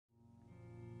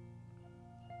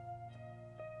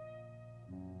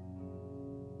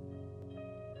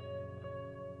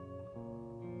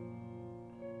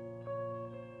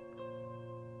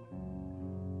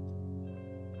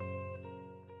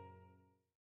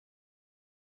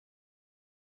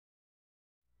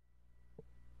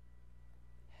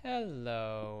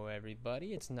Hello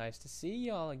everybody, it's nice to see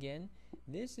y'all again.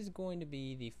 This is going to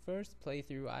be the first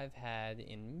playthrough I've had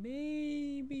in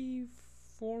maybe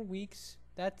 4 weeks.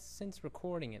 That's since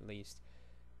recording at least.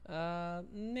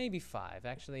 Maybe 5.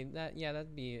 Actually,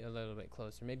 that'd be a little bit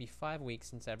closer. Maybe 5 weeks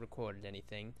since I've recorded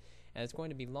anything. And it's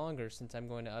going to be longer since I'm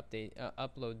going to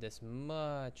upload this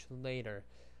much later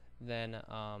than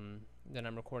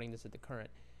I'm recording this at the current.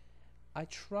 I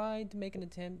tried to make an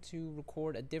attempt to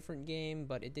record a different game,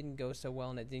 but it didn't go so well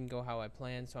and it didn't go how I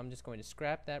planned, so I'm just going to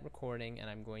scrap that recording and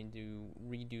I'm going to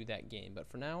redo that game. But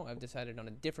for now, I've decided on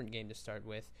a different game to start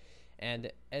with, and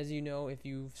as you know, if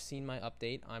you've seen my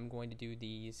update, I'm going to do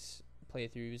these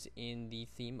playthroughs in the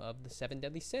theme of the 7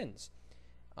 Deadly Sins.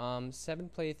 7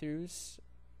 playthroughs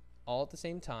all at the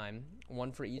same time,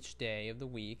 one for each day of the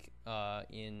week,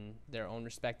 in their own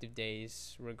respective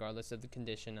days, regardless of the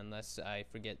condition, unless I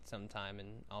forget sometime,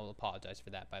 and I'll apologize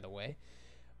for that, by the way.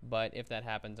 But if that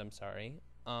happens, I'm sorry.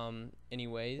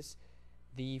 Anyways,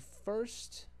 the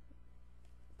first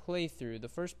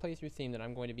playthrough theme that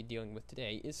I'm going to be dealing with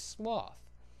today is Sloth.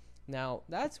 Now,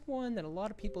 that's one that a lot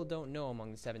of people don't know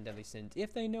among the 7 Deadly Sins,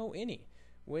 if they know any,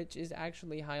 which is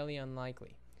actually highly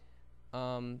unlikely.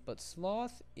 But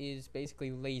Sloth is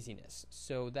basically laziness,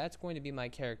 so that's going to be my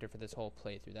character for this whole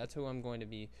playthrough. That's who I'm going to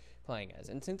be playing as.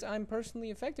 And since I'm personally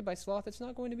affected by Sloth, it's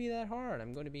not going to be that hard.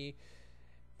 I'm going to be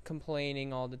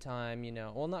complaining all the time, you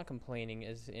know. Well, not complaining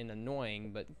as in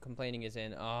annoying, but complaining as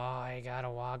in, oh, I gotta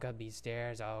walk up these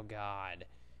stairs, oh god.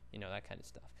 You know, that kind of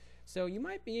stuff. So you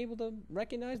might be able to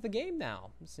recognize the game now,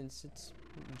 since it's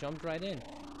jumped right in.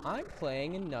 I'm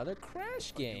playing another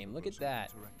Crash game, look at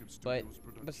that. But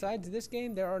besides this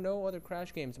game, there are no other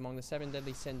Crash games among the 7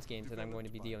 Deadly Sins games that I'm going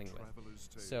to be dealing with.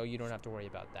 So you don't have to worry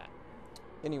about that.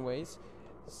 Anyways,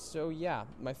 so yeah,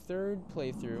 my third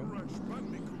playthrough,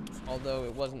 although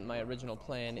it wasn't my original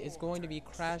plan, is going to be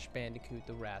Crash Bandicoot,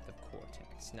 The Wrath of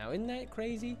Cortex. Now, isn't that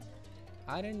crazy?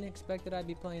 I didn't expect that I'd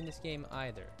be playing this game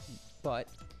either, but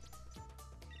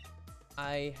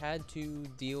I had to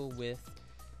deal with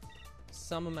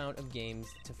some amount of games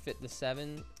to fit the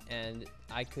 7, and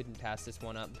I couldn't pass this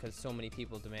one up because so many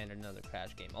people demanded another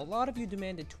Crash game. A lot of you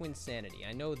demanded Twinsanity,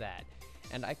 I know that,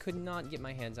 and I could not get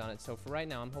my hands on it, so for right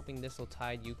now I'm hoping this will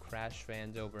tide you Crash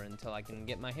fans over until I can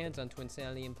get my hands on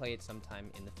Twinsanity and play it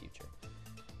sometime in the future.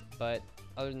 But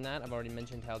other than that, I've already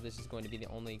mentioned how this is going to be the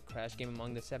only Crash game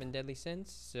among the 7 Deadly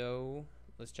Sins, so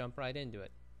let's jump right into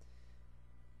it.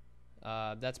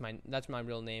 That's my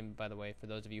real name, by the way, for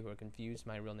those of you who are confused.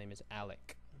 My real name is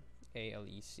Alec.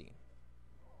 A-L-E-C.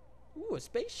 Ooh, a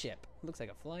spaceship! Looks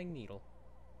like a flying needle.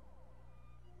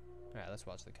 Alright, let's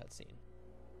watch the cutscene.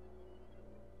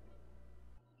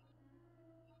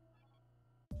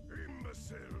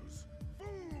 Imbeciles!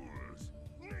 Fools!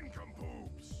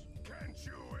 Nincompoops! Can't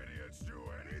you idiots do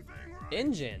anything right?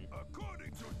 Engine!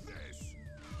 According to this,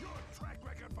 your track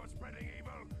record for spreading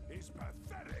evil is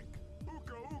pathetic!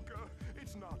 Ooka ooka,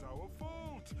 it's not our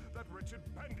fault that Richard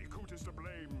Bandicoot is to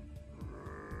blame.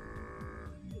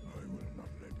 I will not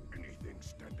let anything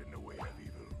stand in the way of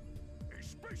evil,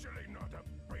 especially not a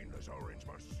brainless orange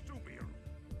marsupial.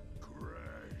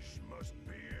 Crash must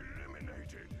be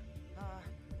eliminated.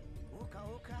 Ooka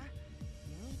Ooka,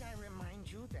 need I remind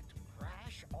you that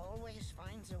Crash always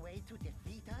finds a way to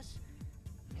defeat us?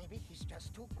 Maybe he's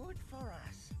just too good for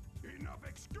us. Enough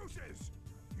excuses!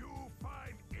 You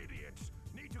 5 idiots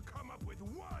need to come up with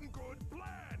one good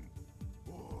plan!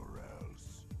 Or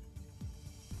else...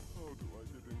 How do I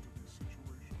get into these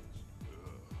situations?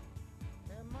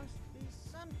 There must be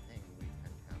something we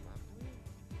can come up with.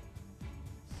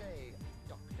 Say,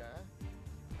 Doctor,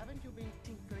 haven't you been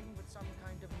tinkering with some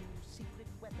kind of new secret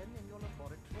weapon in your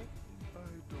laboratory?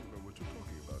 I don't know what you're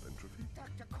talking about, Entropy.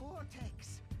 Dr.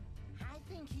 Cortex! I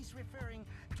think he's referring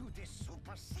to this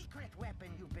super secret weapon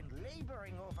you've been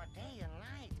laboring over day and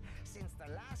night since the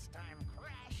last time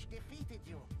Crash defeated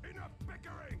you. Enough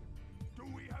bickering! Do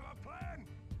we have a plan?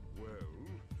 Well,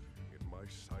 in my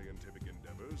scientific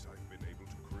endeavors, I've been able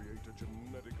to create a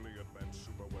genetically advanced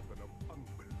superweapon of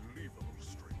unbelievable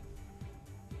strength.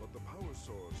 But the power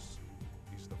source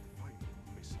is the final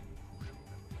missing crucial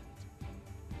element.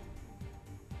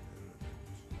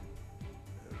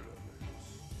 Elements.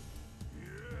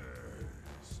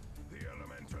 Yes, the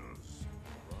elementals.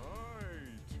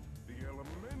 Right, the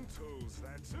elementals,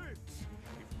 that's it.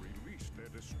 If released, their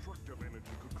destructive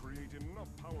energy could create enough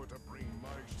power to bring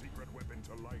my secret weapon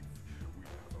to life. We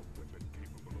have a weapon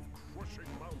capable of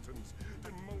crushing mountains,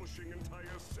 demolishing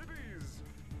entire cities,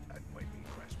 and wiping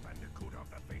Crash Bandicoot off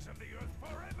the face of the earth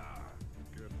forever!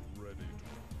 Get ready to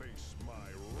face my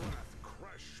wrath,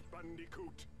 Crash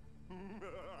Bandicoot!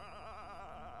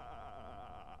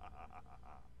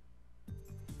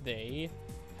 they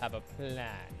have a plan.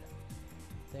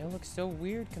 They all look so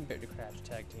weird compared to Crash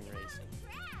Tag Team Racing.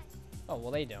 Crash! Oh,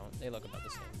 well, they don't. They look about the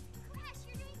same. Crash,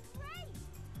 you're doing great!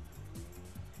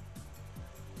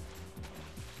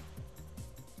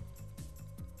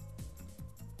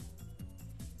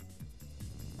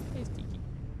 Hey, Tiki.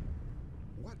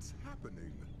 What's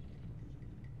happening?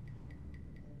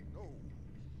 No,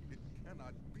 it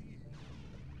cannot be.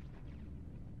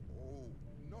 Oh,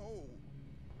 no.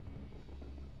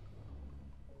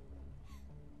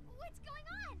 What's going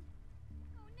on?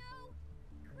 Oh no!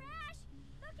 Crash!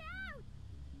 Look out!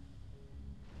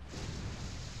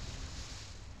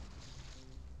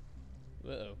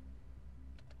 Uh-oh.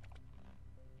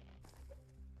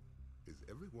 Is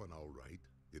everyone all right?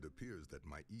 It appears that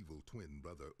my evil twin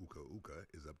brother Uka Uka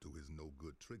is up to his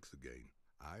no-good tricks again.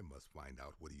 I must find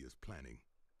out what he is planning.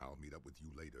 I'll meet up with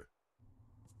you later.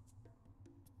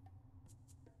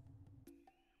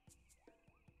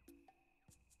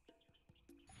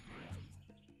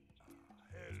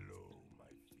 Hello,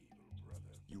 my feeble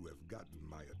brother. You have gotten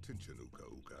my attention, Uka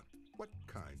Uka. What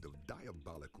kind of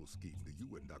diabolical scheme do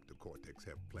you and Dr. Cortex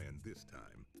have planned this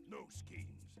time? No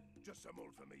schemes, just some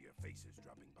old familiar faces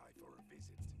dropping by for a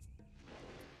visit.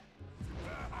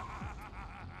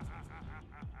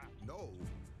 No,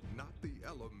 not the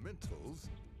elementals.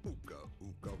 Uka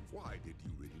Uka, why did you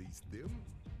release them?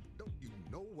 Don't you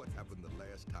know what happened the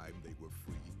last time they were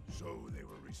free? So they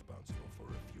were responsible for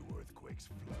a few earthquakes,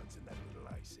 floods, and that little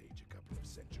ice age a couple of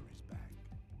centuries back.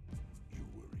 You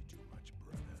worry too much,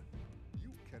 brother.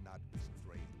 You cannot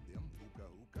restrain them, Uka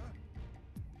Uka.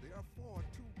 They are far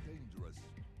too dangerous.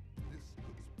 This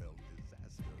could spell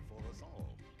disaster for us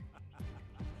all.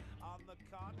 On the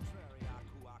contrary,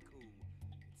 Aku Aku,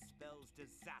 it spells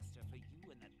disaster for you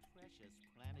and that precious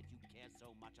planet you care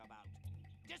so much about.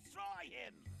 Destroy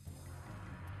him!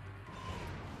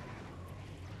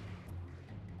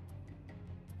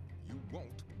 You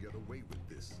won't get away with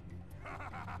this.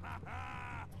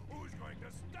 Who's going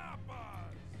to stop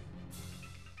us?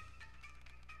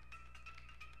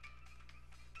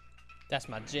 That's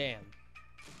my jam.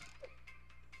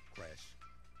 Crash,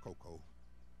 Coco,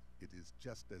 it is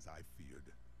just as I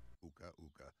feared. Uka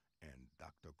Uka and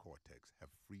Dr. Cortex have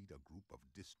freed a group of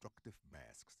destructive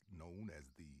masks known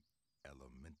as the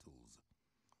Elementals.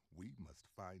 We must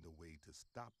find a way to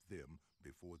stop them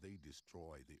before they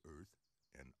destroy the Earth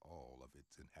and all of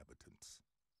its inhabitants.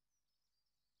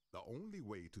 The only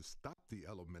way to stop the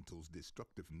Elementals'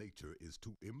 destructive nature is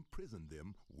to imprison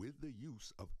them with the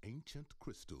use of ancient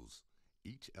crystals.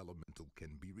 Each elemental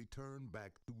can be returned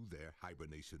back to their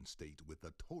hibernation state with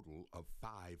a total of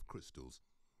 5 crystals.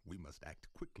 We must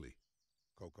act quickly.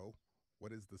 Coco,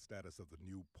 what is the status of the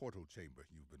new portal chamber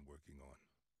you've been working on?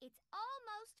 It's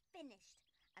almost finished.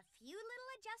 A few little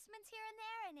adjustments here and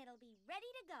there, and it'll be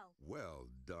ready to go. Well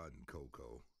done,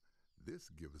 Coco. This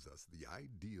gives us the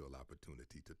ideal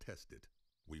opportunity to test it.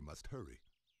 We must hurry.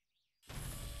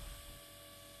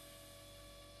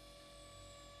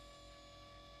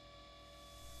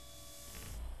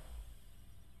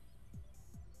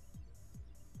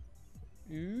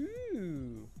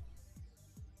 Ooh.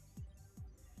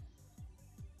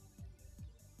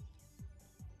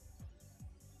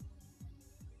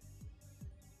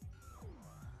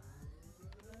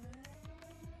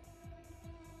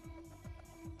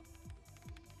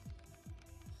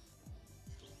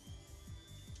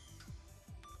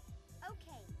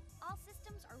 Okay, all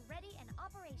systems are ready and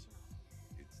operational.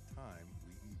 It's time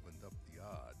we evened up the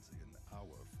odds in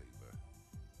our favor.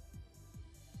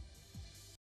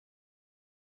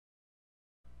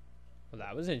 Well,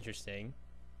 that was interesting.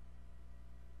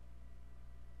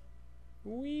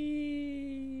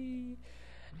 Whee!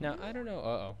 Now, I don't know.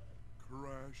 Uh-oh.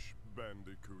 Crash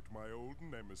Bandicoot, my old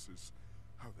nemesis.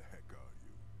 How the heck are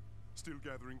you? Still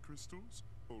gathering crystals?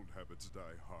 Old habits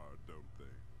die hard, don't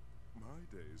they? My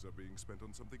days are being spent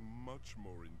on something much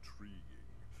more intriguing.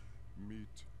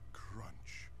 Meet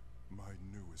Crunch, my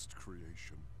newest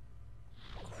creation.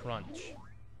 Crunch.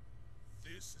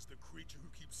 This is the creature who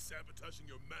keeps sabotaging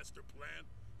your master plan?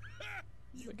 Ha!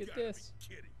 You Look at gotta this.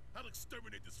 be kidding. I'll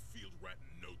exterminate this field rat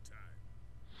in no time.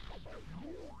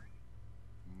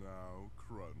 Now,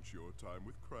 Crunch, your time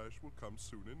with Crash will come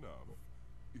soon enough.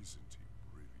 Isn't he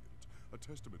brilliant? A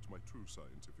testament to my true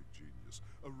scientific genius.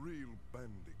 A real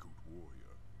Bandicoot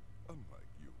warrior.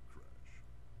 Unlike you, Crash.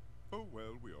 Oh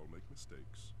well, we all make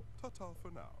mistakes. Ta-ta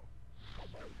for now.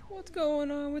 What's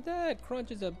going on with that? Crunch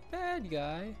is a bad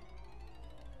guy.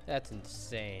 That's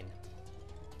insane.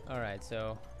 Alright,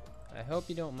 so I hope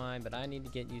you don't mind, but I need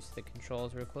to get used to the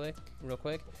controls real quick.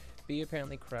 B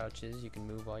apparently crouches. You can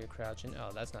move while you're crouching.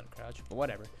 Oh, that's not a crouch, but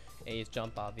whatever. A is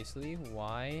jump, obviously.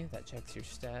 Y, that checks your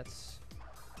stats.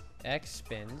 X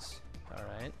spins.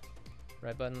 Alright.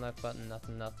 Right button, left button,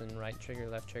 nothing, nothing. Right trigger,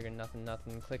 left trigger, nothing,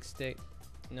 nothing. Click stick.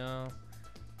 No.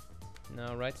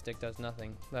 No, right stick does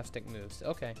nothing. Left stick moves.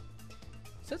 Okay.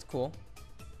 So that's cool.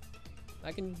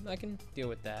 I can deal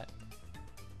with that.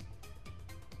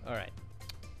 Alright.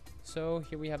 So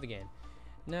here we have the game.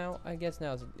 Now, I guess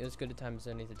now is as good a time as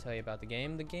any to tell you about the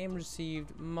game. The game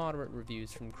received moderate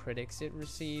reviews from critics. It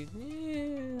received,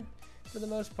 for the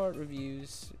most part,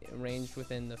 reviews ranged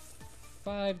within the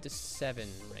 5 to 7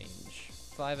 range.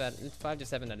 5 to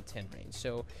 7 out of 10 range.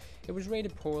 So it was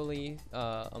rated poorly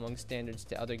among standards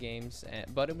to other games,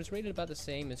 but it was rated about the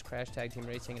same as Crash Tag Team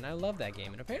Racing, and I love that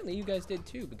game. And apparently you guys did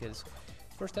too, because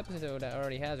first episode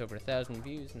already has over 1,000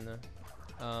 views, and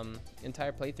the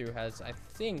entire playthrough has, I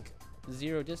think,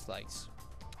 0 dislikes,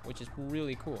 which is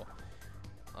really cool.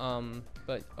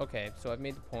 But okay, so I've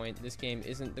made the point. This game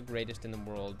isn't the greatest in the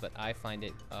world, but I find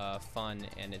it fun,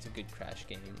 and it's a good Crash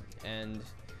game. And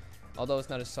although it's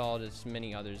not as solid as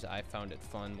many others, I found it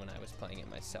fun when I was playing it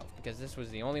myself, because this was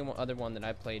the only other one that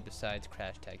I played besides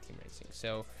Crash Tag Team Racing.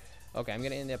 So, okay, I'm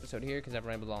going to end the episode here because I've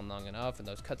rambled on long enough, and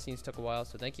those cutscenes took a while.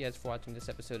 So thank you guys for watching this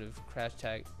episode of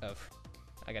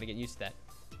I got to get used to that.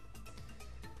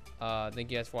 Thank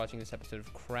you guys for watching this episode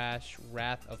of Crash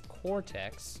Wrath of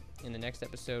Cortex. In the next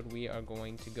episode, we are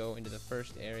going to go into the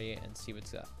first area and see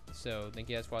what's up. So, thank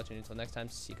you guys for watching. Until next time,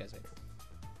 see you guys later.